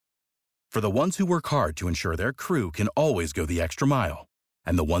For the ones who work hard to ensure their crew can always go the extra mile,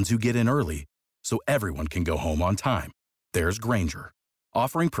 and the ones who get in early so everyone can go home on time, there's Grainger,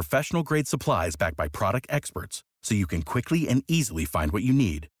 offering professional-grade supplies backed by product experts so you can quickly and easily find what you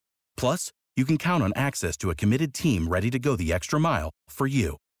need. Plus, you can count on access to a committed team ready to go the extra mile for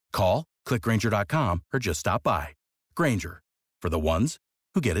you. Call, click Grainger.com, or just stop by. Grainger, for the ones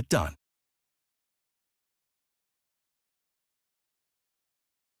who get it done.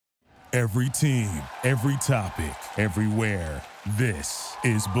 Every team, every topic, everywhere. This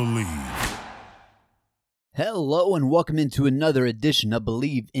is Believe. Hello and welcome into another edition of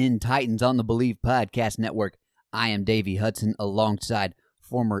Believe in Titans on the Believe Podcast Network. I am Davey Hudson alongside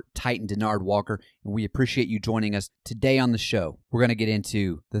former Titan Denard Walker, and we appreciate you joining us today on the show. We're going to get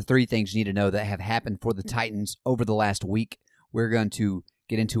into the three things you need to know that have happened for the Titans over the last week. We're going to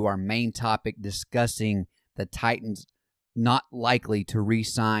get into our main topic discussing the Titans not likely to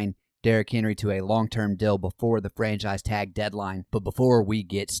re-sign Derrick Henry to a long-term deal before the franchise tag deadline. But before we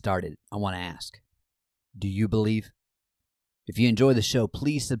get started, I want to ask, do you believe? If you enjoy the show,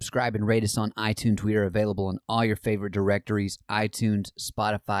 please subscribe and rate us on iTunes. We are available in all your favorite directories: iTunes,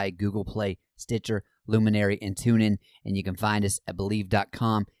 Spotify, Google Play, Stitcher, Luminary, and TuneIn. And you can find us at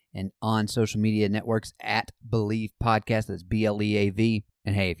Believe.com and on social media networks at Believe Podcast. That's BLEAV.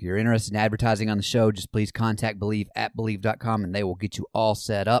 And hey, if you're interested in advertising on the show, just please contact Believe at Believe.com and they will get you all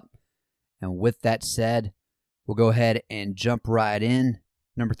set up. And with that said, we'll go ahead and jump right in.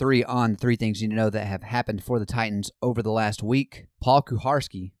 Number 3 on 3 things you need to know that have happened for the Titans over the last week. Paul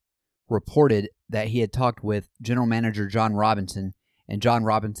Kuharsky reported that he had talked with general manager Jon Robinson, and Jon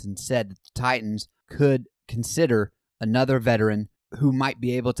Robinson said that the Titans could consider another veteran who might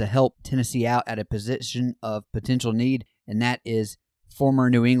be able to help Tennessee out at a position of potential need, and that is former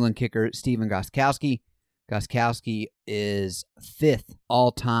New England kicker Stephen Gostkowski. Gostkowski is 5th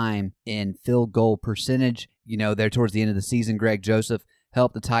all-time in field goal percentage. You know, there towards the end of the season, Greg Joseph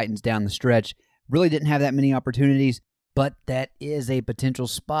helped the Titans down the stretch. Really didn't have that many opportunities, but that is a potential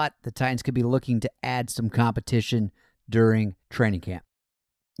spot. The Titans could be looking to add some competition during training camp.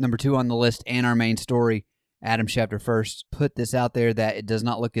 Number 2 on the list and our main story, Adam Schefter first put this out there that it does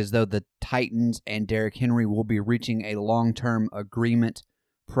not look as though the Titans and Derrick Henry will be reaching a long-term agreement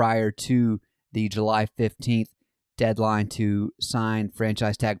prior to the July 15th deadline to sign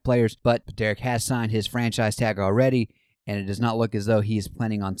franchise tag players. But Derrick has signed his franchise tag already, and it does not look as though he is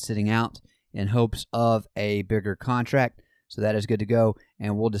planning on sitting out in hopes of a bigger contract. So that is good to go,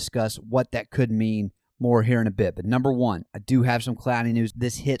 and we'll discuss what that could mean more here in a bit. But number 1, I do have some Clowney news.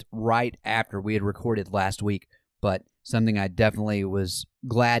 This hit right after we had recorded last week, but something I definitely was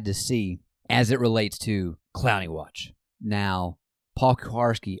glad to see as it relates to Clowney Watch. Now, Paul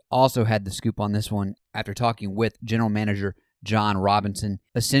Kuharsky also had the scoop on this one after talking with general manager Jon Robinson.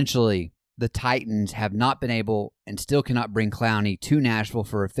 Essentially, the Titans have not been able and still cannot bring Clowney to Nashville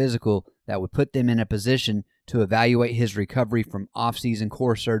for a physical that would put them in a position to evaluate his recovery from off-season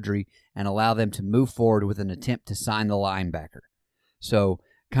core surgery and allow them to move forward with an attempt to sign the linebacker. So,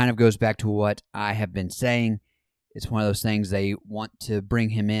 kind of goes back to what I have been saying. It's one of those things they want to bring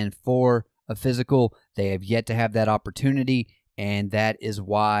him in for a physical. They have yet to have that opportunity, and that is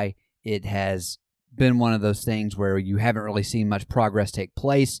why it has been one of those things where you haven't really seen much progress take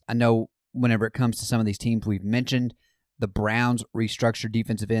place. I know whenever it comes to some of these teams we've mentioned, the Browns restructured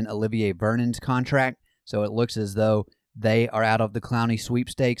defensive end Olivier Vernon's contract, so it looks as though they are out of the Clowney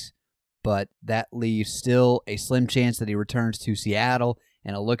sweepstakes, but that leaves still a slim chance that he returns to Seattle,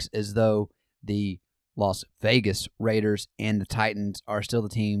 and it looks as though the Las Vegas Raiders and the Titans are still the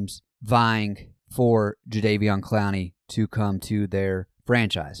teams vying for Jadeveon Clowney to come to their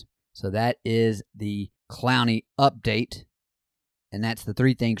franchise. So that is the Clowney update. And that's the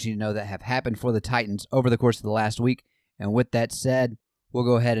 3 things you know that have happened for the Titans over the course of the last week. And with that said, we'll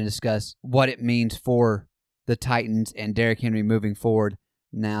go ahead and discuss what it means for the Titans and Derrick Henry moving forward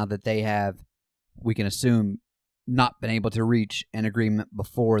now that they have, we can assume, not been able to reach an agreement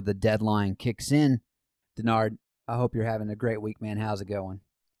before the deadline kicks in. Denard, I hope you're having a great week, man. How's it going?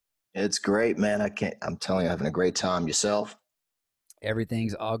 It's great, man. I'm telling you, having a great time. Yourself?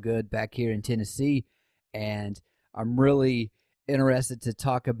 Everything's all good back here in Tennessee, and I'm really interested to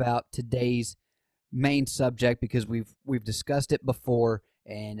talk about today's main subject because we've discussed it before.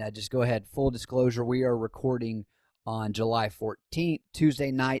 And just go ahead, full disclosure, we are recording on July 14th,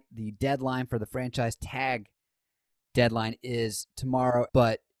 Tuesday night. The deadline for the franchise tag deadline is tomorrow,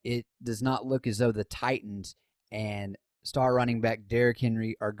 but it does not look as though the Titans and star running back Derrick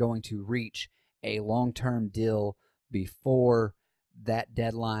Henry are going to reach a long-term deal before that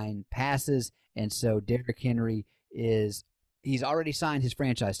deadline passes. And so Derrick Henry is he's already signed his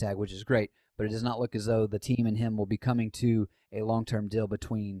franchise tag, which is great, but it does not look as though the team and him will be coming to a long-term deal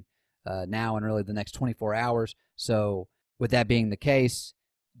between now and really the next 24 hours. So with that being the case,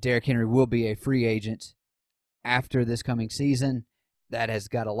 Derrick Henry will be a free agent after this coming season. That has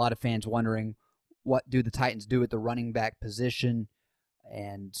got a lot of fans wondering, what do the Titans do at the running back position?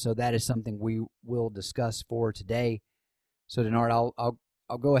 And so that is something we will discuss for today. So Denard,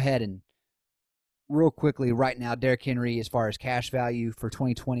 I'll go ahead and real quickly right now, Derrick Henry, as far as cash value for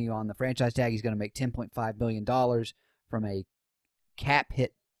 2020 on the franchise tag, he's going to make $10.5 million. From a cap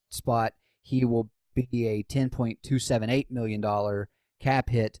hit spot, he will be a $10.278 million cap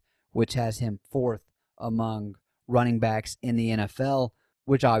hit, which has him fourth among running backs in the NFL,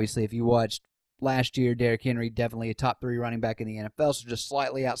 which obviously if you watched last year, Derrick Henry definitely a top 3 running back in the NFL, so just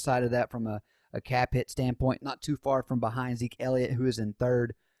slightly outside of that from a cap hit standpoint, not too far from behind Zeke Elliott, who is in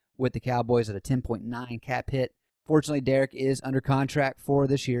third with the Cowboys at a 10.9 cap hit. Fortunately, Derrick is under contract for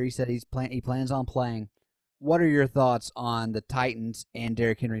this year. He said he plans on playing. What are your thoughts on the Titans and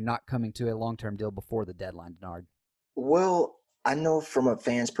Derrick Henry not coming to a long-term deal before the deadline, Denard? Well, I know from a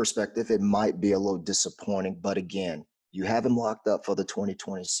fan's perspective, it might be a little disappointing, but again, you have him locked up for the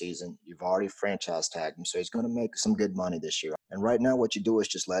 2020 season. You've already franchise tagged him, so he's going to make some good money this year. And right now, what you do is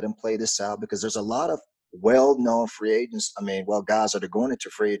just let him play this out, because there's a lot of well-known free agents. Guys that are going into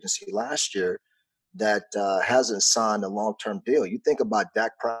free agency last year that hasn't signed a long-term deal. You think about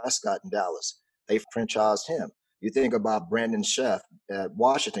Dak Prescott in Dallas. They franchised him. You think about Brandon Sheff at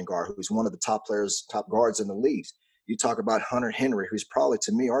Washington guard, who's one of the top guards in the league. You talk about Hunter Henry, who's probably,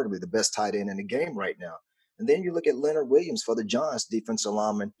 to me, arguably the best tight end in the game right now. And then you look at Leonard Williams for the Giants, defensive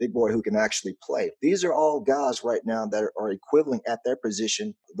lineman, big boy who can actually play. These are all guys right now that are equivalent at their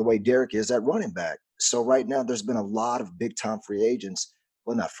position the way Derrick is at running back. So right now there's been a lot of big-time free agents.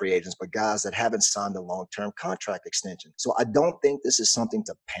 Well, not free agents, but guys that haven't signed a long-term contract extension. So I don't think this is something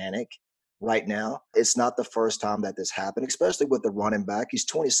to panic right now. It's not the first time that this happened, especially with the running back. He's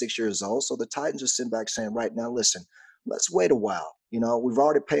 26 years old. So the Titans are sitting back saying right now, listen, let's wait a while. We've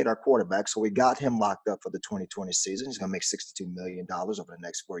already paid our quarterback, so we got him locked up for the 2020 season. He's going to make $62 million over the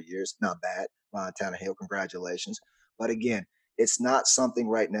next 4 years. Not bad. Ryan Tannehill, congratulations. But again, it's not something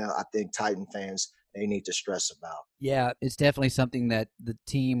right now I think Titan fans, they need to stress about. Yeah, it's definitely something that the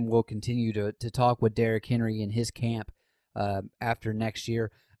team will continue to talk with Derrick Henry in his camp after next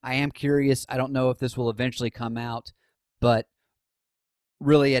year. I am curious. I don't know if this will eventually come out, but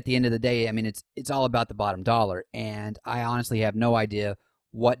really, at the end of the day, it's all about the bottom dollar, and I honestly have no idea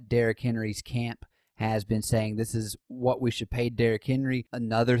what Derrick Henry's camp has been saying. This is what we should pay Derrick Henry.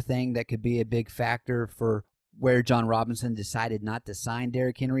 Another thing that could be a big factor for where John Robinson decided not to sign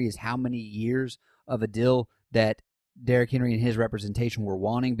Derrick Henry is how many years of a deal that Derrick Henry and his representation were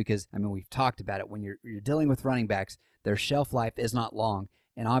wanting, because, we've talked about it. When you're dealing with running backs, their shelf life is not long,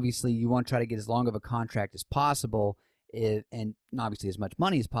 and obviously you want to try to get as long of a contract as possible, and obviously as much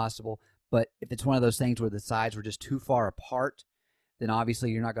money as possible. But if it's one of those things where the sides were just too far apart, then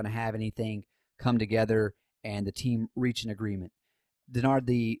obviously you're not going to have anything come together and the team reach an agreement. Denard,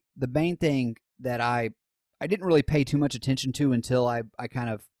 the main thing that I didn't really pay too much attention to until I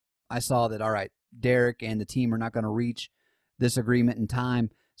saw that, all right, Derrick and the team are not going to reach this agreement in time.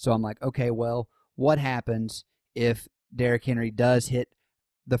 So I'm like, okay, well, what happens if Derrick Henry does hit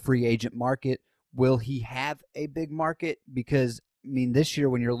the free agent market? Will he have a big market? Because, this year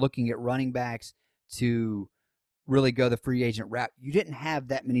when you're looking at running backs to really go the free agent route, you didn't have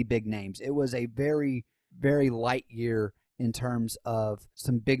that many big names. It was a very, very light year in terms of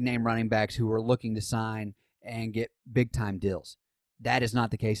some big-name running backs who were looking to sign and get big-time deals. That is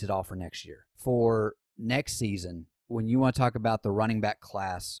not the case at all for next year. For next season, when you want to talk about the running back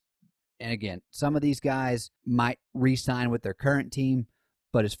class, and again, some of these guys might re-sign with their current team,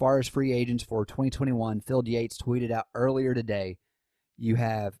 but as far as free agents for 2021, Phil Yates tweeted out earlier today, you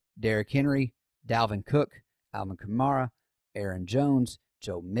have Derrick Henry, Dalvin Cook, Alvin Kamara, Aaron Jones,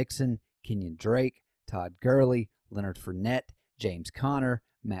 Joe Mixon, Kenyon Drake, Todd Gurley, Leonard Fournette, James Conner,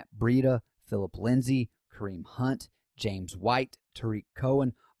 Matt Breida, Phillip Lindsay, Kareem Hunt, James White, Tariq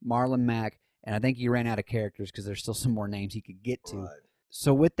Cohen, Marlon Mack, and I think he ran out of characters because there's still some more names he could get to. Right.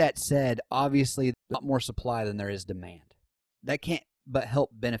 So with that said, obviously a lot more supply than there is demand. That can't but help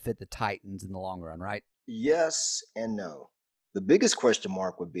benefit the Titans in the long run, right? Yes and no. The biggest question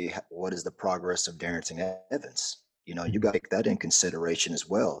mark would be, what is the progress of Darrington Evans? You got to take that in consideration as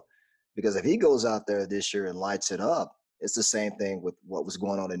well. Because if he goes out there this year and lights it up, it's the same thing with what was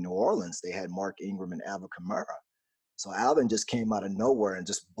going on in New Orleans. They had Mark Ingram and Alvin Kamara. So Alvin just came out of nowhere and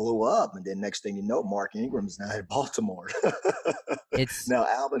just blew up. And then next thing you know, Mark Ingram's now at Baltimore. Now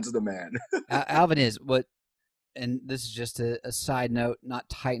Alvin's the man. Alvin is. What and this is just a side note, not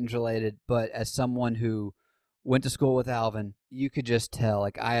Titans related, but as someone who went to school with Alvin, you could just tell,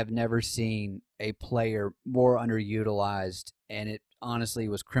 like, I have never seen a player more underutilized, and it honestly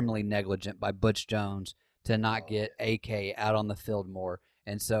was criminally negligent by Butch Jones to not get AK out on the field more.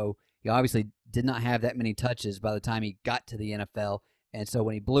 And so he obviously did not have that many touches by the time he got to the NFL. And so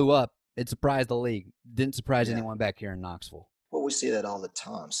when he blew up, it surprised the league. Didn't surprise anyone back here in Knoxville. Well, we see that all the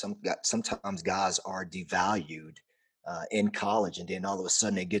time. Sometimes guys are devalued in college, and then all of a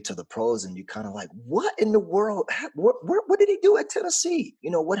sudden they get to the pros, and you kind of like, what in the world? What did he do at Tennessee?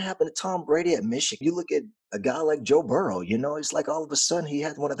 You know, what happened to Tom Brady at Michigan? You look at a guy like Joe Burrow, you know, it's like all of a sudden he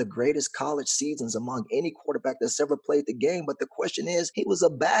had one of the greatest college seasons among any quarterback that's ever played the game. But the question is, he was a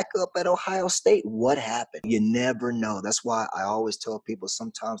backup at Ohio State. What happened? You never know. That's why I always tell people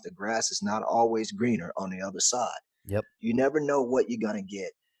sometimes the grass is not always greener on the other side. Yep. You never know what you're going to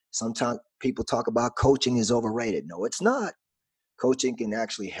get. Sometimes people talk about coaching is overrated. No, it's not. Coaching can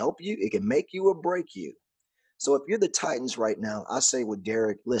actually help you. It can make you or break you. So if you're the Titans right now, I say with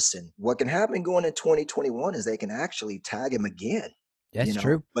Derek, listen, what can happen going in 2021 is they can actually tag him again. That's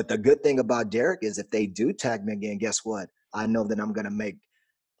true. But the good thing about Derek is if they do tag me again, guess what? I know that I'm going to make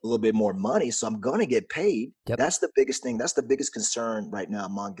a little bit more money, so I'm going to get paid. Yep. That's the biggest thing. That's the biggest concern right now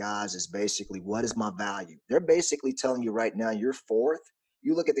among guys is basically, what is my value? They're basically telling you right now, you're fourth.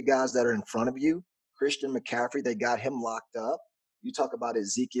 You look at the guys that are in front of you, Christian McCaffrey, they got him locked up. You talk about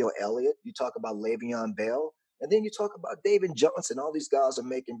Ezekiel Elliott. You talk about Le'Veon Bell. And then you talk about David Johnson. All these guys are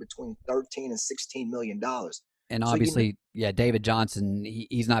making between $13 and $16 million. And obviously, David Johnson,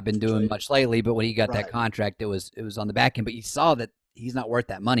 he's not been doing much lately, but when he got that contract, it was on the back end. But you saw that he's not worth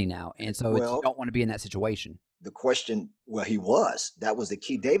that money now. And so you don't want to be in that situation. The question, he was. That was the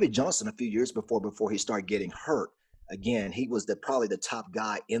key. David Johnson, a few years before he started getting hurt, again, he was probably the top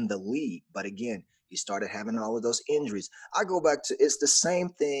guy in the league. But again, he started having all of those injuries. I go back to, it's the same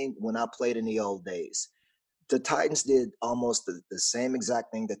thing when I played in the old days. The Titans did almost the same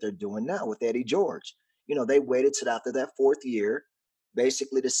exact thing that they're doing now with Eddie George. You know, they waited till after that fourth year,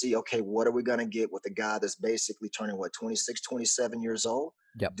 basically to see, okay, what are we going to get with a guy that's basically turning, 26, 27 years old?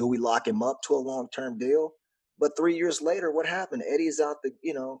 Yep. Do we lock him up to a long-term deal? But 3 years later, what happened? Eddie's out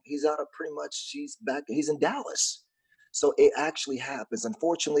he's out of pretty much, he's back, he's in Dallas. So it actually happens.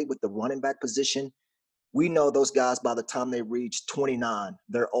 Unfortunately, with the running back position, we know those guys, by the time they reach 29,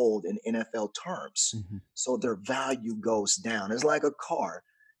 they're old in NFL terms. Mm-hmm. So their value goes down. It's like a car.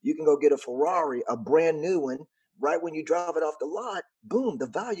 You can go get a Ferrari, a brand new one. Right when you drive it off the lot, boom, the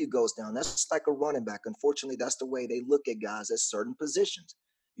value goes down. That's like a running back. Unfortunately, that's the way they look at guys at certain positions.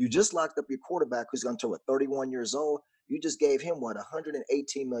 You just locked up your quarterback who's going to 31 years old. You just gave him,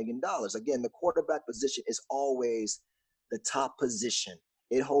 $118 million. Again, the quarterback position is always the top position.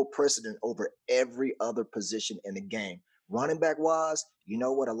 It holds precedent over every other position in the game. Running back wise, you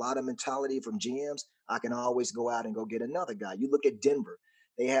know what? A lot of mentality from GMs, I can always go out and go get another guy. You look at Denver.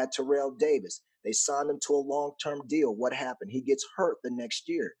 They had Terrell Davis. They signed him to a long-term deal. What happened? He gets hurt the next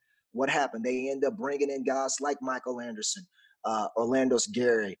year. What happened? They end up bringing in guys like Michael Anderson, Orlando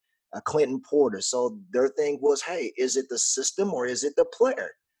Gary, Clinton Porter. So their thing was, hey, is it the system or is it the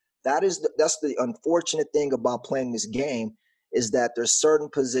player? That's the unfortunate thing about playing this game, is that there's certain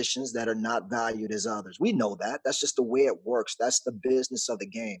positions that are not valued as others. We know that. That's just the way it works. That's the business of the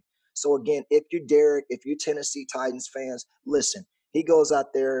game. So again, if you're Derek, if you're Tennessee Titans fans, listen, he goes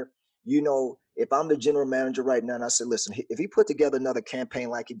out there, if I'm the general manager right now and I said, listen, if he put together another campaign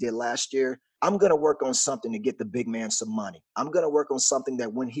like he did last year, I'm going to work on something to get the big man some money. I'm going to work on something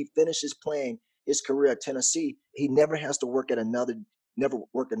that when he finishes playing his career at Tennessee, he never has to work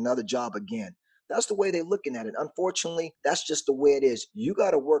another job again. That's the way they're looking at it. Unfortunately, that's just the way it is. You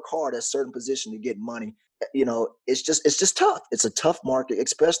got to work hard at a certain position to get money. It's just tough. It's a tough market,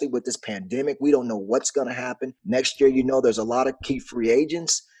 especially with this pandemic. We don't know what's going to happen next year. There's a lot of key free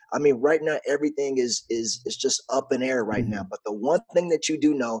agents. I mean, right now, everything is just up in air right now. But the one thing that you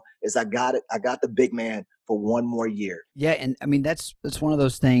do know is I got it. I got the big man for one more year. Yeah, and I mean, that's one of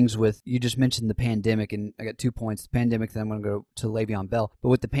those things with, you just mentioned the pandemic, and I got 2 points. The pandemic, then I'm going to go to Le'Veon Bell. But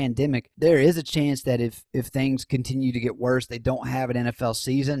with the pandemic, there is a chance that if things continue to get worse, they don't have an NFL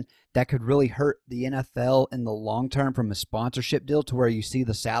season, that could really hurt the NFL in the long term from a sponsorship deal, to where you see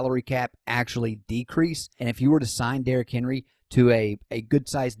the salary cap actually decrease. And if you were to sign Derrick Henry to a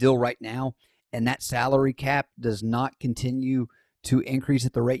good-sized deal right now, and that salary cap does not continue to increase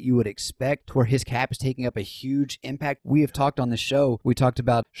at the rate you would expect, where his cap is taking up a huge impact. We have talked on the show, we talked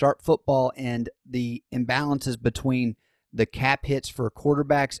about sharp football and the imbalances between the cap hits for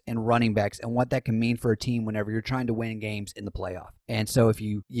quarterbacks and running backs and what that can mean for a team whenever you're trying to win games in the playoff. And so if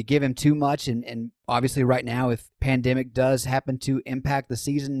you give him too much, and obviously right now, if pandemic does happen to impact the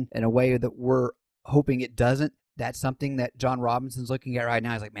season in a way that we're hoping it doesn't, that's something that John Robinson's looking at right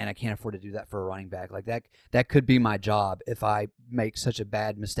now. He's like, man, I can't afford to do that for a running back. Like that could be my job if I make such a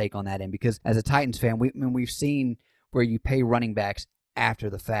bad mistake on that end. Because as a Titans fan, we've seen where you pay running backs after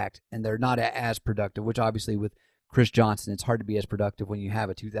the fact, and they're not as productive, which obviously with Chris Johnson, it's hard to be as productive when you have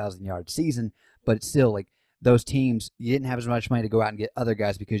a 2,000-yard season, but it's still like those teams, you didn't have as much money to go out and get other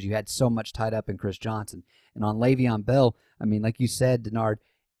guys because you had so much tied up in Chris Johnson. And on Le'Veon Bell, I mean, like you said, Denard,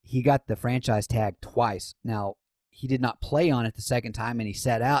 he got the franchise tag twice. Now, he did not play on it the second time, and he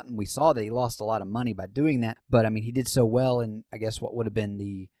sat out, and we saw that he lost a lot of money by doing that. But, I mean, he did so well in, I guess, what would have been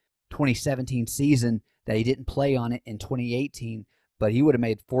the 2017 season that he didn't play on it in 2018. But he would have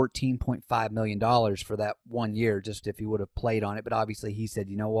made $14.5 million for that 1 year just if he would have played on it. But obviously he said,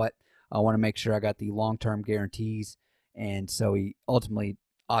 you know what, I want to make sure I got the long-term guarantees. And so he ultimately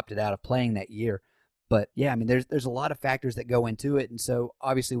opted out of playing that year. But, yeah, I mean, there's a lot of factors that go into it. And so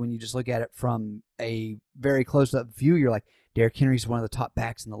obviously when you just look at it from a very close-up view, you're like, Derrick Henry's one of the top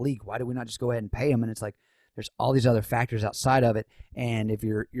backs in the league. Why do we not just go ahead and pay him? And it's like there's all these other factors outside of it. And if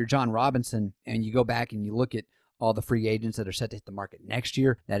you're John Robinson and you go back and you look at all the free agents that are set to hit the market next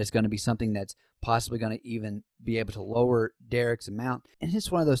year, that is going to be something that's possibly going to even be able to lower Derrick's amount. And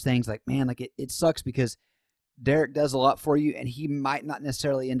it's one of those things like, man, like it sucks because Derrick does a lot for you, and he might not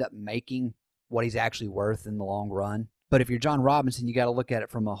necessarily end up making what he's actually worth in the long run. But if you're John Robinson, you got to look at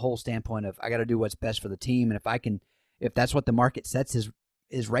it from a whole standpoint of, I got to do what's best for the team. And if that's what the market sets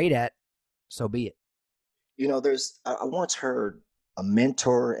his rate at, so be it. You know, I once heard a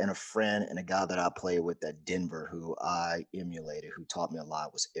mentor and a friend and a guy that I played with at Denver who I emulated, who taught me a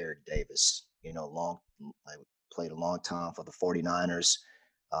lot, was Eric Davis. You know, I played a long time for the 49ers,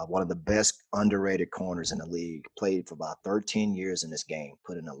 one of the best underrated corners in the league, played for about 13 years in this game,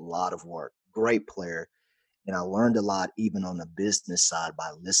 put in a lot of work, great player. And I learned a lot even on the business side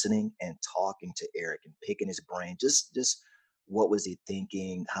by listening and talking to Eric and picking his brain. Just what was he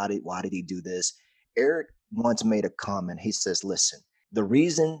thinking? Why did he do this? Eric once made a comment. He says, listen, the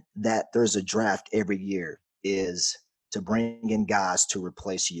reason that there's a draft every year is to bring in guys to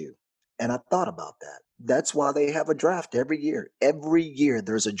replace you. And I thought about that. That's why they have a draft every year. Every year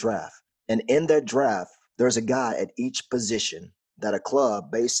there's a draft. And in that draft, there's a guy at each position that a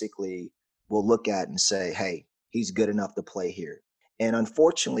club basically will look at and say, hey, he's good enough to play here. And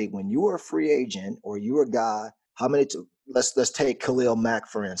unfortunately, when you are a free agent or you're a guy, let's take Khalil Mack,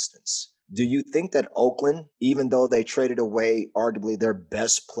 for instance. Do you think that Oakland, even though they traded away arguably their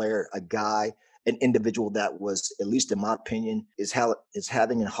best player, a guy, an individual that was, at least in my opinion, is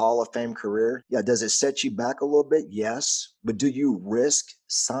having a Hall of Fame career? Yeah, does it set you back a little bit? Yes. But do you risk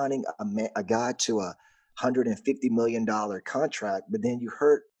signing a guy to a $150 million contract, but then you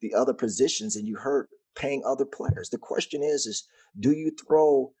hurt the other positions and you hurt paying other players? The question is do you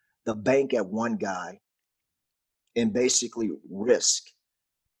throw the bank at one guy and basically risk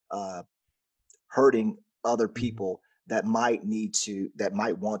hurting other people that might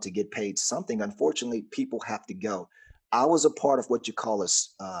want to get paid something? Unfortunately, people have to go. I was a part of what you call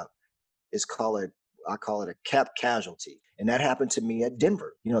I call it a cap casualty. And that happened to me at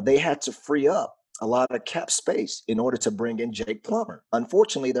Denver. You know, they had to free up a lot of cap space in order to bring in Jake Plummer.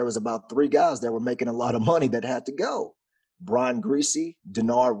 Unfortunately, there was about 3 guys that were making a lot of money that had to go. Brian Greasy,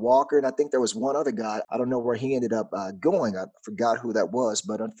 Denard Walker, and I think there was one other guy. I don't know where he ended up going. I forgot who that was,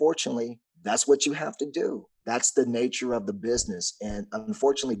 but unfortunately, that's what you have to do. That's the nature of the business. And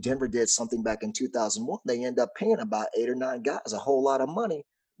unfortunately, Denver did something back in 2001. They ended up paying about 8 or 9 guys a whole lot of money,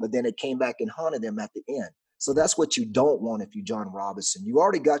 but then it came back and haunted them at the end. So that's what you don't want if you're John Robinson. You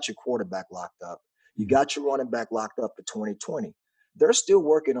already got your quarterback locked up. You got your running back locked up for 2020. They're still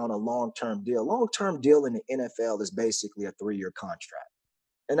working on a long-term deal. Long-term deal in the NFL is basically a 3-year contract.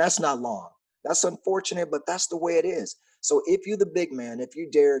 And that's not long. That's unfortunate, but that's the way it is. So if you're the big man, if you're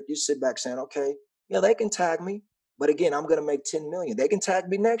Derrick, you sit back saying, okay, yeah, they can tag me, but again, I'm going to make $10 million. They can tag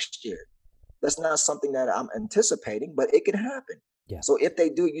me next year. That's not something that I'm anticipating, but it can happen. Yeah. So if they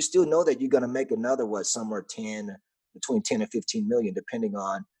do, you still know that you're going to make another, somewhere between 10 and 15 million, depending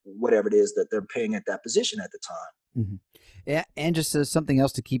on whatever it is that they're paying at that position at the time. Mm-hmm. Yeah, and just something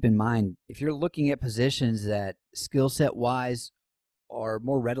else to keep in mind, if you're looking at positions that skill set wise are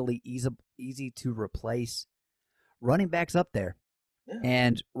more readily easy to replace, running back's up there. Yeah.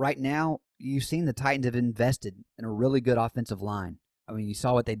 And right now, you've seen the Titans have invested in a really good offensive line. I mean, you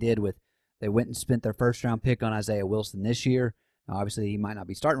saw what they did they went and spent their first-round pick on Isaiah Wilson this year. Now, obviously, he might not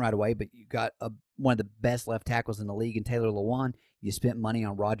be starting right away, but you got one of the best left tackles in the league in Taylor Lewan. You spent money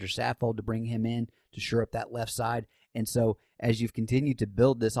on Roger Saffold to bring him in to shore up that left side. And so as you've continued to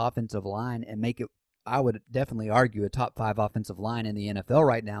build this offensive line and make it, I would definitely argue, a top 5 offensive line in the NFL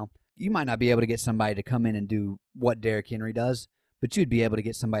right now, you might not be able to get somebody to come in and do what Derrick Henry does, but you'd be able to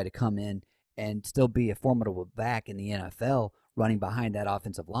get somebody to come in and still be a formidable back in the NFL running behind that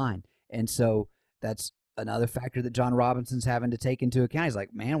offensive line. And so that's another factor that John Robinson's having to take into account. He's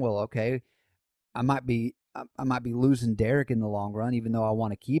like, man, well, okay, I might be losing Derrick in the long run, even though I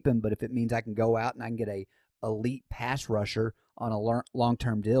want to keep him. But if it means I can go out and I can get a elite pass rusher on a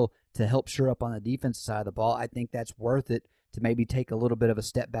long-term deal to help shore up on the defensive side of the ball, I think that's worth it to maybe take a little bit of a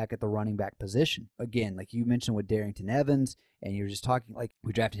step back at the running back position. Again, like you mentioned with Darrington Evans, and you're just talking like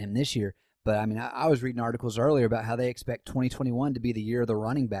we drafted him this year. But, I mean, I was reading articles earlier about how they expect 2021 to be the year of the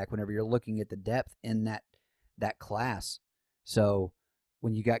running back whenever you're looking at the depth in that class. So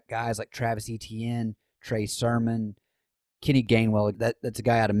when you got guys like Travis Etienne, Trey Sermon, Kenny Gainwell, that's a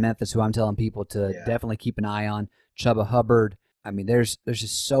guy out of Memphis who I'm telling people to definitely keep an eye on, Chuba Hubbard. I mean, there's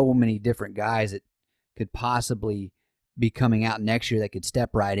just so many different guys that could possibly be coming out next year that could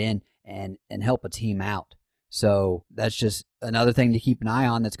step right in and help a team out. So that's just another thing to keep an eye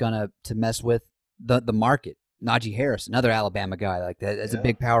on that's going to mess with the market. Najee Harris, another Alabama guy like that, as a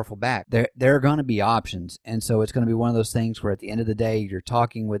big, powerful back. There are going to be options. And so it's going to be one of those things where at the end of the day, you're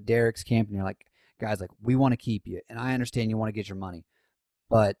talking with Derrick's camp and you're like, guys, like, we want to keep you. And I understand you want to get your money.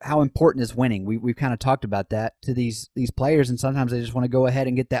 But how important is winning? We've kind of talked about that to these players, and sometimes they just want to go ahead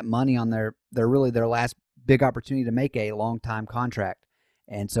and get that money on their last big opportunity to make a long-time contract.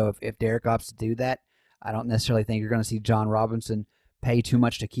 And so if Derrick opts to do that, I don't necessarily think you're going to see John Robinson pay too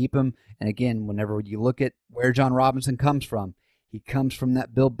much to keep him. And again, whenever you look at where John Robinson comes from, he comes from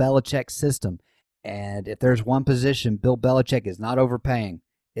that Bill Belichick system. And if there's one position Bill Belichick is not overpaying,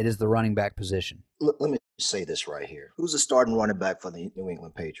 it is the running back position. Let me say this right here. Who's the starting running back for the New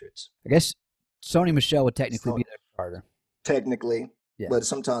England Patriots? I guess Sony Michel would technically be their starter. Technically, yeah. But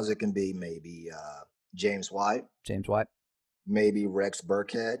sometimes it can be maybe James White. Maybe Rex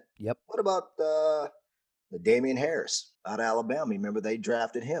Burkhead. Yep. What about the Damian Harris out of Alabama? Remember they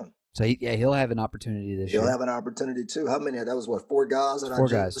drafted him. So he'll have an opportunity this year. He'll have an opportunity too. How many? That was what, 4 guys? Four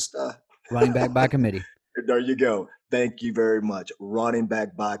guys. Running back by committee. There you go. Thank you very much. Running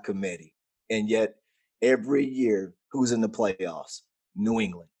back by committee. And yet every year, who's in the playoffs? New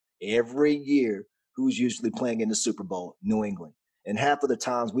England. Every year, who's usually playing in the Super Bowl? New England. And half of the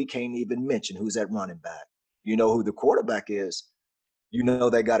times we can't even mention who's at running back. You know who the quarterback is. You know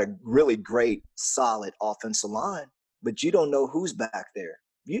they got a really great, solid offensive line, but you don't know who's back there.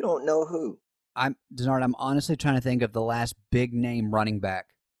 You don't know who. Denard, I'm honestly trying to think of the last big name running back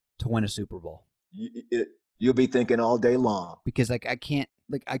to win a Super Bowl. You'll be thinking all day long. Because I can't,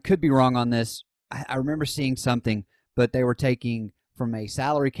 I could be wrong on this. I remember seeing something, but they were taking from a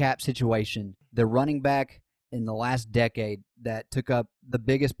salary cap situation, the running back in the last decade that took up the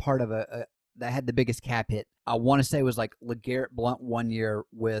biggest part of that had the biggest cap hit. I want to say it was like LeGarrette Blount 1 year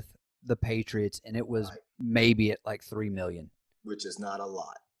with the Patriots, and it was maybe at like $3 million. Which is not a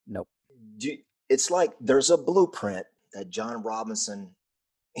lot. Nope. It's like there's a blueprint that John Robinson,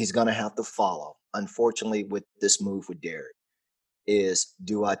 he's going to have to follow. Unfortunately, with this move with Derrick, is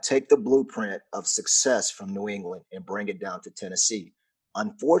do I take the blueprint of success from New England and bring it down to Tennessee?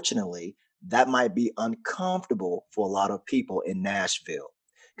 Unfortunately, that might be uncomfortable for a lot of people in Nashville,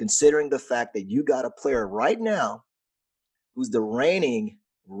 considering the fact that you got a player right now who's the reigning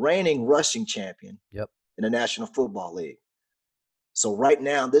rushing champion in the National Football League. So right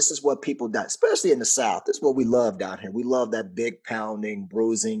now, this is what people do, especially in the South. This is what we love down here. We love that big pounding,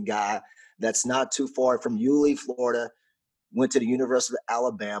 bruising guy that's not too far from Yulee, Florida, went to the University of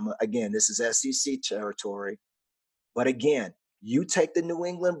Alabama. Again, this is SEC territory. But again, you take the New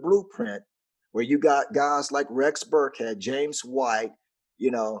England blueprint where you got guys like Rex Burkhead, James White,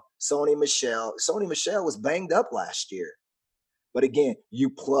 Sony Michel. Sony Michel was banged up last year. But again, you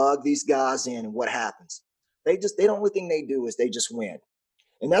plug these guys in and what happens? The only thing they do is they just win.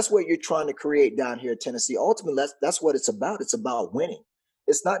 And that's what you're trying to create down here in Tennessee. Ultimately, that's what it's about. It's about winning.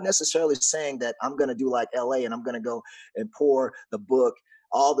 It's not necessarily saying that I'm going to do like LA and I'm going to go and pour the book,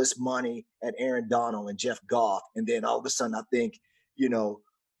 all this money at Aaron Donald and Jeff Goff. And then all of a sudden I think,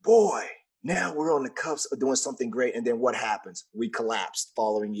 boy, now we're on the cusp of doing something great. And then what happens? We collapse the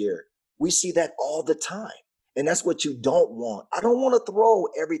following year. We see that all the time. And that's what you don't want. I don't want to throw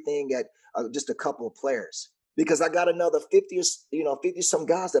everything at just a couple of players because I got another 50 some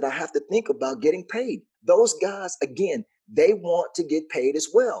guys that I have to think about getting paid. Those guys, again, they want to get paid as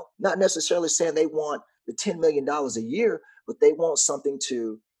well. Not necessarily saying they want the $10 million a year, but they want something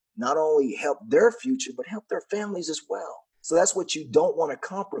to not only help their future, but help their families as well. So that's what you don't want to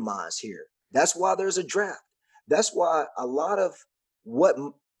compromise here. That's why there's a draft. That's why a lot of what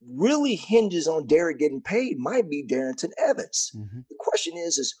really hinges on Derek getting paid might be Darrynton Evans. Mm-hmm. The question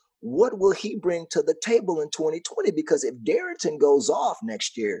is what will he bring to the table in 2020? Because if Darrynton goes off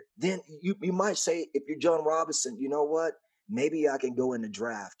next year, then you might say, if you're John Robinson, you know what? Maybe I can go in the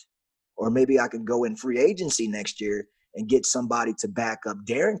draft, or maybe I can go in free agency next year and get somebody to back up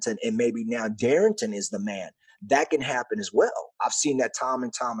Darrynton, and maybe now Darrynton is the man. That can happen as well. I've seen that time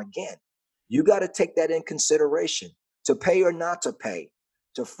and time again. You got to take that in consideration, to pay or not to pay,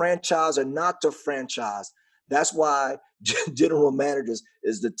 to franchise or not to franchise. That's why general managers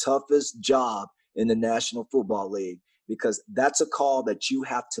is the toughest job in the National Football League, because that's a call that you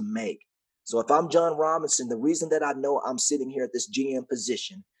have to make. So if I'm John Robinson, the reason that I know I'm sitting here at this GM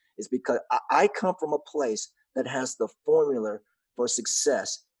position is because I come from a place that has the formula for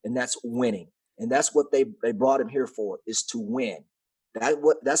success, and that's winning. And that's what they brought him here for, is to win.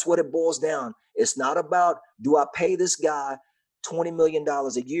 That's what it boils down. It's not about, do I pay this guy $20 million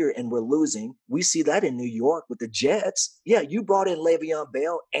a year and we're losing? We see that in New York with the Jets. Yeah, you brought in Le'Veon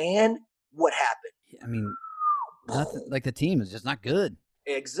Bell, and what happened? I mean, nothing, like the team is just not good.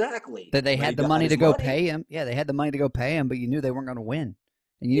 Exactly. That they had the money to go pay him. Yeah, they had the money to go pay him, but you knew they weren't going to win.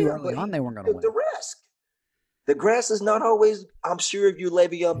 And you knew early on they weren't going to win. The risk. The grass is not always, I'm sure if you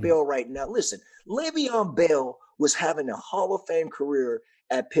Le'Veon Bell right now. Listen, Le'Veon Bell was having a Hall of Fame career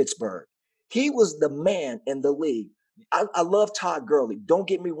at Pittsburgh. He was the man in the league. I love Todd Gurley. Don't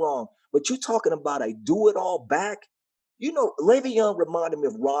get me wrong. But you're talking about a do-it-all back. You know, Le'Veon reminded me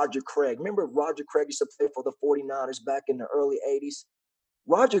of Roger Craig. Remember Roger Craig used to play for the 49ers back in the early 80s?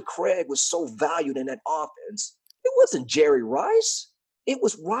 Roger Craig was so valued in that offense. It wasn't Jerry Rice. It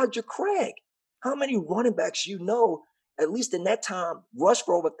was Roger Craig. How many running backs you know, at least in that time, rushed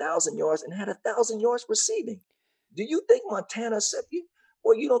for over 1,000 yards and had 1,000 yards receiving? Do you think Montana said,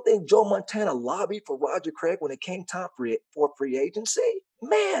 or you don't think Joe Montana lobbied for Roger Craig when it came time for free agency?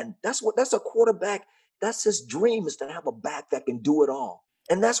 Man, that's a quarterback. That's his dream, is to have a back that can do it all.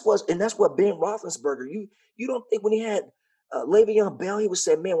 And that's what Ben Roethlisberger. You don't think when he had Le'Veon Bell, he would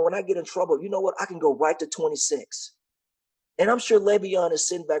say, man, when I get in trouble, you know what? I can go right to 26. And I'm sure Le'Veon is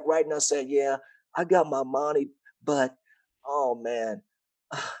sitting back right now saying, yeah, I got my money, but, oh, man,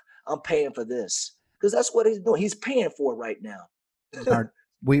 I'm paying for this. Because that's what he's doing. He's paying for it right now.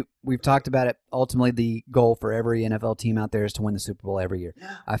 We've talked about it. Ultimately, the goal for every NFL team out there is to win the Super Bowl every year.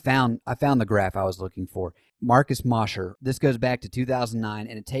 Yeah. I found the graph I was looking for. Marcus Mosher, this goes back to 2009,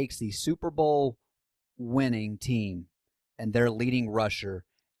 and it takes the Super Bowl winning team and their leading rusher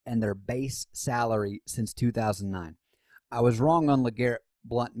and their base salary since 2009. I was wrong on LeGarrette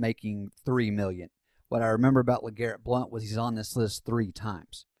Blount making $3 million. What I remember about LeGarrette Blount was he's on this list 3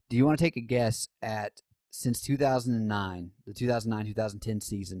 times. Do you want to take a guess at, since 2009, the 2009-2010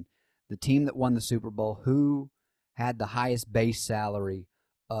 season, the team that won the Super Bowl, who had the highest base salary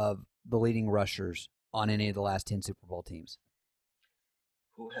of the leading rushers on any of the last 10 Super Bowl teams?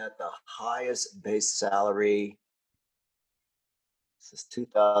 Who had the highest base salary since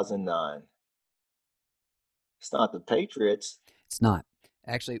 2009? It's not the Patriots. It's not.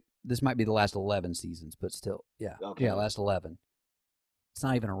 Actually, this might be the last 11 seasons, but still, yeah. Okay. Yeah, last 11. It's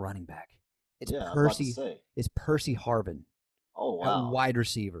not even a running back. It's Yeah, Percy. I was about to say. It's Percy Harvin, Oh, a wow. wide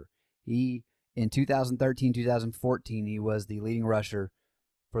receiver. He, in 2013, 2014, he was the leading rusher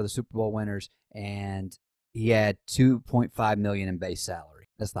for the Super Bowl winners, and he had $2.5 million in base salary.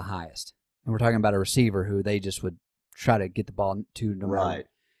 That's the highest. And we're talking about a receiver who they just would try to get the ball to no matter. Right.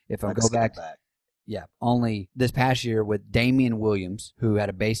 If I Like a go back, step back. yeah, only this past year with Damian Williams, who had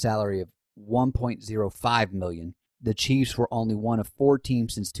a base salary of $1.05 million. The Chiefs were only one of 4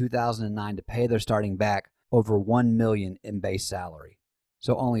 teams since 2009 to pay their starting back over $1 million in base salary.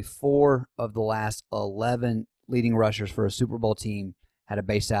 So only 4 of the last 11 leading rushers for a Super Bowl team had a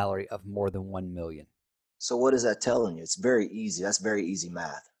base salary of more than $1 million. So what is that telling you? It's very easy. That's very easy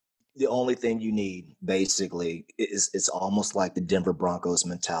math. The only thing you need, basically, is it's almost like the Denver Broncos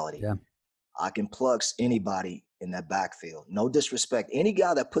mentality. Yeah. I can plug anybody in that backfield. No disrespect. Any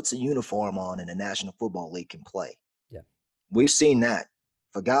guy that puts a uniform on in the National Football League can play. Yeah. We've seen that.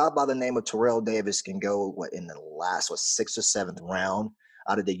 If a guy by the name of Terrell Davis can go in the last 6th or 7th round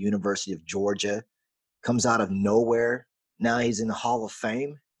out of the University of Georgia, comes out of nowhere, now he's in the Hall of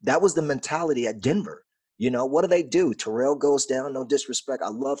Fame. That was the mentality at Denver. You know, what do? Terrell goes down, no disrespect. I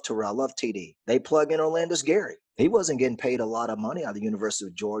love Terrell. I love TD. They plug in Orlando's Gary. He wasn't getting paid a lot of money out of the University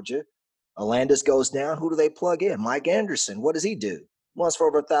of Georgia. Orlando's goes down. Who do they plug in? Mike Anderson. What does he do? Runs for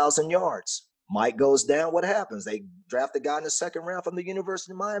over 1,000 yards. Mike goes down. What happens? They draft a guy in the second round from the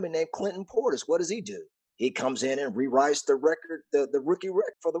University of Miami named Clinton Portis. What does he do? He comes in and rewrites the record, the rookie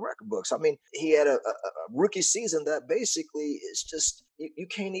record for the record books. I mean, he had a rookie season that basically is just you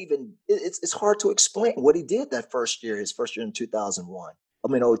can't even. It's hard to explain what he did that first year. His first year in 2001.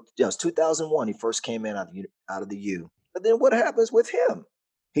 I mean, yes, 2001. He first came in out of the U. But then what happens with him?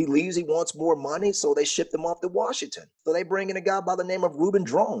 He leaves. He wants more money, so they shipped him off to Washington. So they bring in a guy by the name of Reuben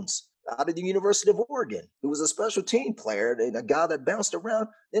Drones out of the University of Oregon, who was a special team player and a guy that bounced around.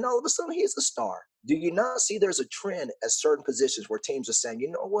 Then all of a sudden, he's a star. Do you not see there's a trend at certain positions where teams are saying, you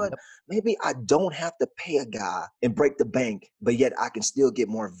know what, maybe I don't have to pay a guy and break the bank, but yet I can still get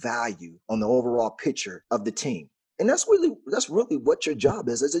more value on the overall picture of the team. And that's really what your job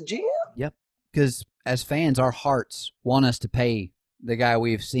is as a GM. Yep. Because as fans, our hearts want us to pay the guy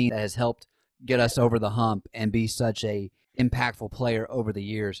we've seen that has helped get us over the hump and be such a impactful player over the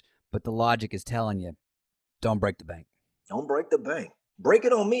years. But the logic is telling you, don't break the bank. Don't break the bank. Break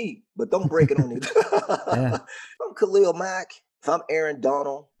it on me, but don't break it on me. Yeah. If I'm Khalil Mack, if I'm Aaron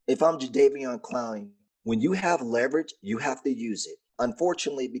Donald, if I'm Jadeveon Clowney, when you have leverage, you have to use it.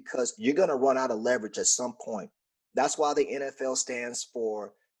 Unfortunately, because you're going to run out of leverage at some point. That's why the NFL stands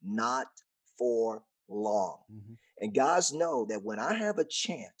for not for long. Mm-hmm. And guys know that when I have a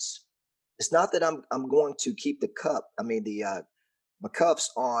chance, it's not that I'm going to keep the cup. I mean, my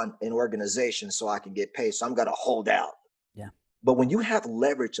cuffs on an organization so I can get paid. So I'm going to hold out. Yeah. But when you have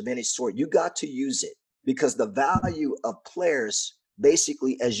leverage of any sort, you got to use it because the value of players,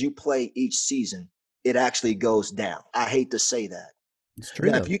 basically, as you play each season, it actually goes down. I hate to say that. It's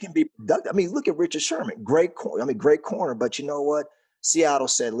true. Now, if you can be productive, I mean, look at Richard Sherman, great corner. But you know what? Seattle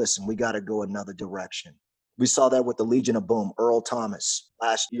said, listen, we got to go another direction. We saw that with the Legion of Boom, Earl Thomas,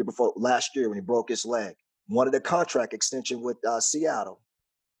 last year when he broke his leg. Wanted a contract extension with Seattle.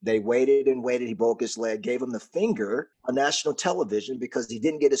 They waited and waited. He broke his leg, gave him the finger on national television because he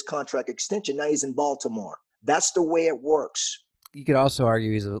didn't get his contract extension. Now he's in Baltimore. That's the way it works. You could also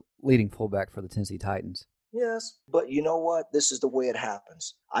argue he's a leading fullback for the Tennessee Titans. Yes, but you know what? This is the way it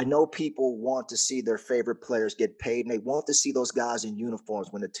happens. I know people want to see their favorite players get paid, and they want to see those guys in uniforms.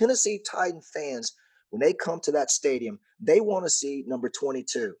 When the Tennessee Titan fans, when they come to that stadium, they want to see number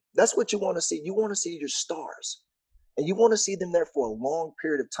 22. That's what you want to see. You want to see your stars, and you want to see them there for a long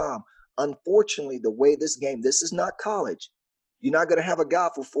period of time. Unfortunately, the way this is not college. You're not going to have a guy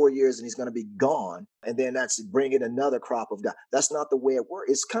for 4 years and he's going to be gone, and then that's bringing another crop of guys. That's not the way it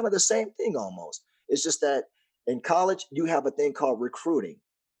works. It's kind of the same thing almost. It's just that in college, you have a thing called recruiting.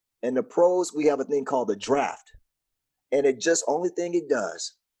 In the pros, we have a thing called the draft. And only thing it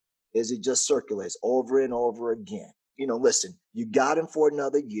does is it just circulates over and over again. You know, listen, you got him for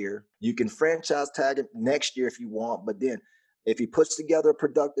another year. You can franchise tag him next year if you want. But then if he puts together a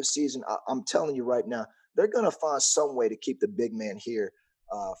productive season, I'm telling you right now, they're going to find some way to keep the big man here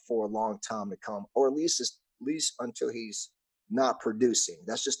for a long time to come, or at least until he's not producing.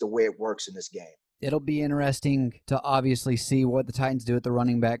 That's just the way it works in this game. It'll be interesting to obviously see what the Titans do at the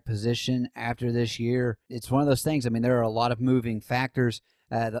running back position after this year. It's one of those things. I mean, there are a lot of moving factors.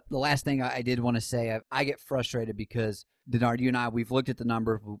 The last thing I did want to say, I get frustrated because, Denard, you and I, we've looked at the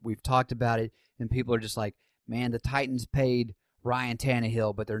number, we've talked about it, and people are just like, man, the Titans paid Ryan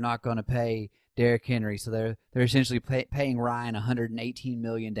Tannehill, but they're not going to pay Derrick Henry. So they're essentially paying Ryan $118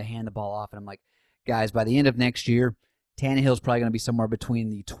 million to hand the ball off. And I'm like, guys, by the end of next year, Tannehill's probably going to be somewhere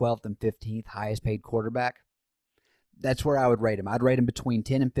between the 12th and 15th highest paid quarterback. That's where I would rate him. I'd rate him between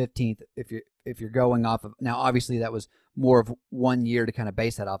 10th and 15th if you're going off of. Now, obviously, that was more of 1 year to kind of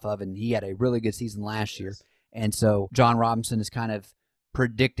base that off of, and he had a really good season last year. And so John Robinson is kind of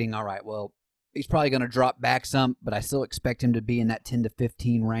predicting, all right, well, he's probably going to drop back some, but I still expect him to be in that 10 to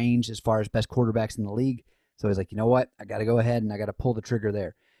 15 range as far as best quarterbacks in the league. So he's like, you know what? I got to go ahead and I got to pull the trigger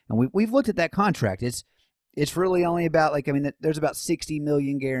there. And we've looked at that contract. It's really only about, like, I mean, there's about $60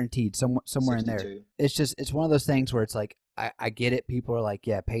 million guaranteed somewhere 62. In there. It's one of those things where it's like, I get it. People are like,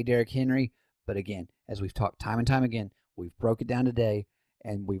 yeah, pay Derrick Henry. But again, as we've talked time and time again, we've broke it down today,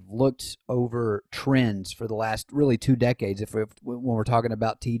 and we've looked over trends for the last really 2 decades. When we're talking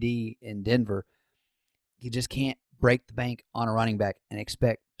about TD in Denver, you just can't break the bank on a running back and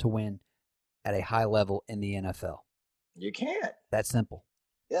expect to win at a high level in the NFL. You can't. That's simple.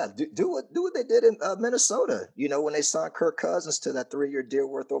 Yeah, do what they did in Minnesota. You know, when they signed Kirk Cousins to that 3-year deal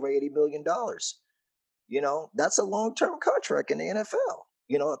worth over $80 million. You know, that's a long-term contract in the NFL.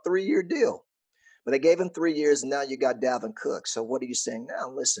 You know, a 3-year deal. But they gave him 3 years, and now you got Dalvin Cook. So what are you saying now?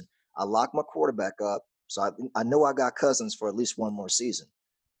 Listen, I locked my quarterback up, so I know I got Cousins for at least one more season.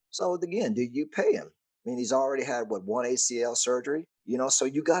 So again, do you pay him? I mean, he's already had, one ACL surgery, so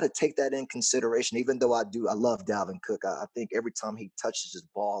you got to take that in consideration, even though I love Dalvin Cook. I think every time he touches his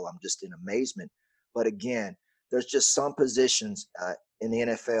ball, I'm just in amazement. But again, there's just some positions in the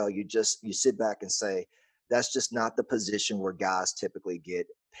NFL, you sit back and say, that's just not the position where guys typically get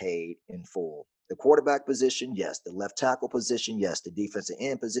paid in full. The quarterback position, yes. The left tackle position, yes. The defensive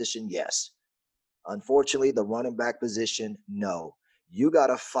end position, yes. Unfortunately, the running back position, no. You got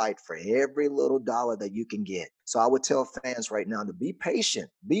to fight for every little dollar that you can get. So I would tell fans right now to be patient.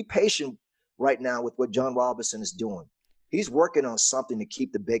 Be patient right now with what John Robinson is doing. He's working on something to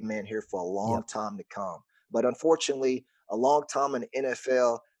keep the big man here for a long time to come. But unfortunately, a long time in the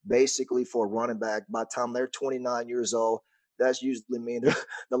NFL, basically for a running back, by the time they're 29 years old, that's usually mean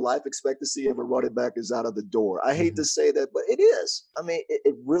the life expectancy of a running back is out of the door. I hate to say that, but it is. I mean,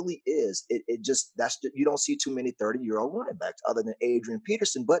 it really is. You don't see too many 30-year-old running backs other than Adrian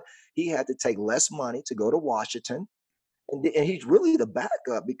Peterson, but he had to take less money to go to Washington. And he's really the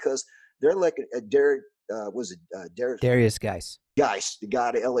backup because they're like Darius Geis, the guy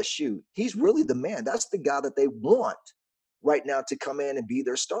at LSU. He's really the man. That's the guy that they want right now to come in and be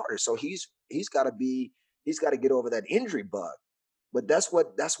their starter. So he's got to get over that injury bug. But that's why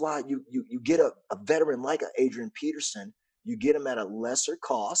you get a veteran like Adrian Peterson. You get him at a lesser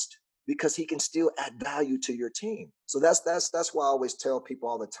cost because he can still add value to your team. So that's why I always tell people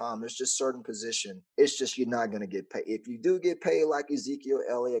all the time, there's just certain position. It's just you're not going to get paid. If you do get paid like Ezekiel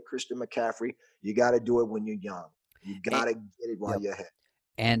Elliott, Christian McCaffrey, you got to do it when you're young. You got to get it while you're ahead.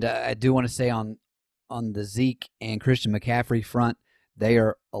 And I do want to say on the Zeke and Christian McCaffrey front, they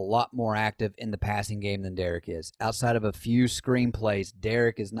are a lot more active in the passing game than Derek is. Outside of a few screen plays,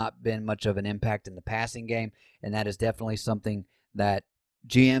 Derek has not been much of an impact in the passing game, and that is definitely something that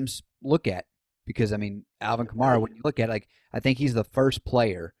GMs look at. Because I mean, Alvin Kamara, when you look at it, I think he's the first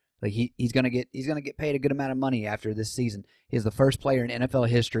player. He's gonna get paid a good amount of money after this season. He's the first player in NFL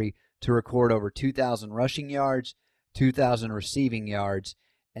history to record over 2,000 rushing yards, 2,000 receiving yards,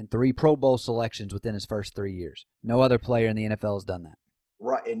 and 3 Pro Bowl selections within his first 3 years. No other player in the NFL has done that.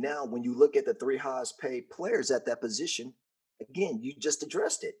 Right. And now when you look at the 3 highest paid players at that position, again, you just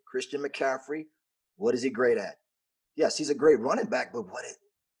addressed it. Christian McCaffrey, what is he great at? Yes, he's a great running back, but what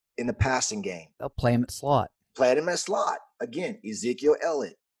in the passing game? They'll play him at slot. Play him at slot. Again, Ezekiel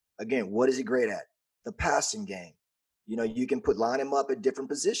Elliott. Again, what is he great at? The passing game. You can line him up at different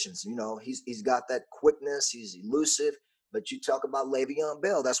positions. He's got that quickness. He's elusive. But you talk about Le'Veon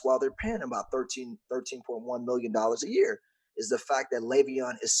Bell. That's why they're paying him about $13.1 million a year, is the fact that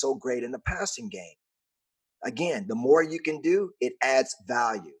Le'Veon is so great in the passing game. Again, the more you can do, it adds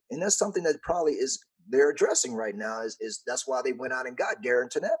value. And that's something that probably they're addressing right now is that's why they went out and got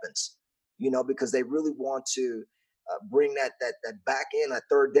Darrynton Evans, because they really want to bring that back in, that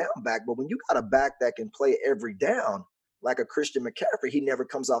third down back. But when you got a back that can play every down, like a Christian McCaffrey, he never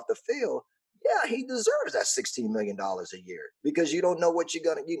comes off the field. Yeah, he deserves that $16 million a year because you don't know what you're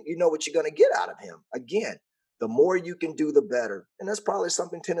gonna get out of him. Again, the more you can do, the better, and that's probably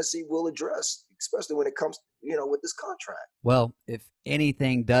something Tennessee will address, especially when it comes, with this contract. Well, if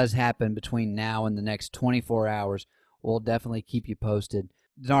anything does happen between now and the next 24 hours, we'll definitely keep you posted.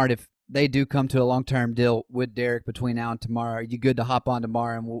 Denard, if they do come to a long-term deal with Derek between now and tomorrow, are you good to hop on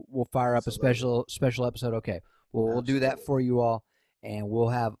tomorrow and we'll fire up Absolutely. a special episode? Okay, well, we'll do that for you all. And we'll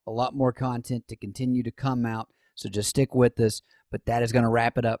have a lot more content to continue to come out, so just stick with us. But that is going to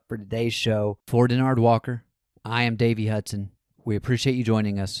wrap it up for today's show. For Denard Walker, I am Davey Hudson. We appreciate you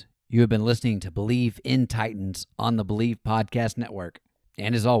joining us. You have been listening to Believe in Titans on the Believe Podcast Network.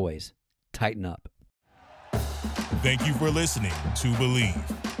 And as always, tighten up. Thank you for listening to Believe.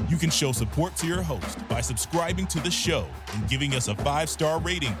 You can show support to your host by subscribing to the show and giving us a 5-star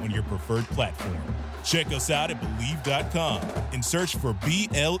rating on your preferred platform. Check us out at Believe.com and search for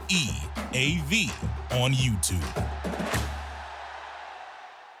BLEAV on YouTube.